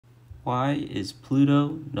Why is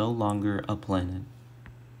Pluto no longer a planet?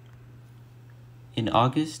 In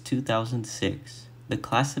August 2006, the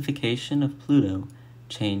classification of Pluto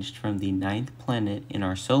changed from the 9th planet in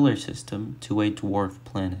our solar system to a dwarf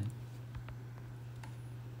planet.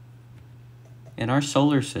 In our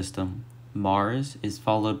solar system, Mars is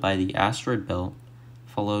followed by the asteroid belt,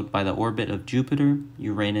 followed by the orbit of Jupiter,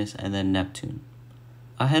 Uranus, and then Neptune.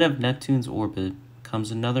 Ahead of Neptune's orbit comes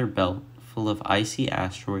another belt full of icy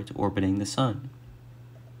asteroids orbiting the Sun.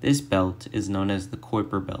 This belt is known as the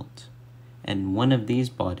Kuiper Belt, and one of these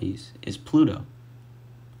bodies is Pluto.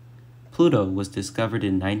 Pluto was discovered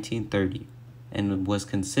in 1930 and was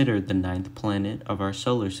considered the 9th planet of our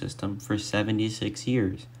solar system for 76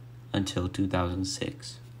 years until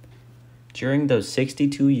 2006. During those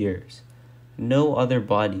 62 years, no other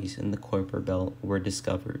bodies in the Kuiper Belt were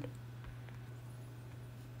discovered.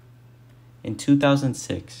 In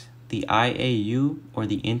 2006, the IAU, or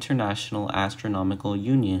the International Astronomical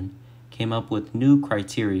Union, came up with new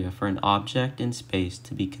criteria for an object in space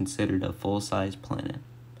to be considered a full-size planet.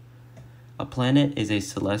 A planet is a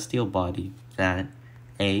celestial body that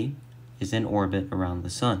A. is in orbit around the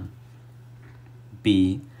Sun,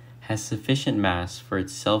 B. has sufficient mass for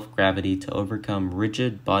its self-gravity to overcome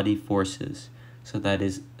rigid body forces so that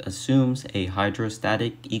it assumes a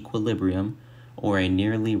hydrostatic equilibrium or a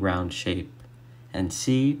nearly round shape, and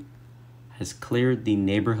C. has cleared the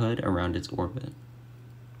neighborhood around its orbit.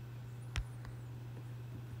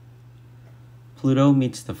 Pluto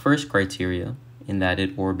meets the first criteria in that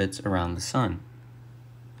it orbits around the Sun.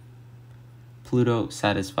 Pluto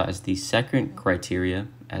satisfies the second criteria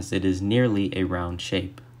as it is nearly a round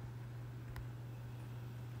shape.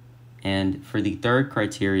 And for the third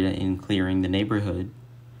criteria in clearing the neighborhood,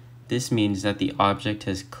 this means that the object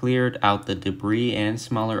has cleared out the debris and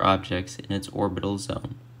smaller objects in its orbital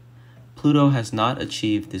zone. Pluto has not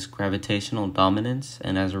achieved this gravitational dominance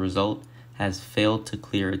and as a result has failed to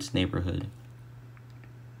clear its neighborhood.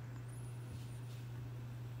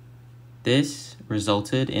 This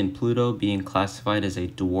resulted in Pluto being classified as a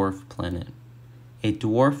dwarf planet. A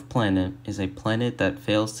dwarf planet is a planet that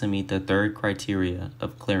fails to meet the third criteria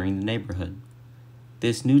of clearing the neighborhood.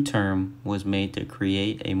 This new term was made to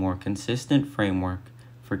create a more consistent framework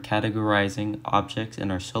for categorizing objects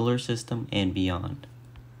in our solar system and beyond.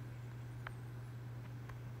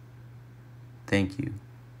 Thank you.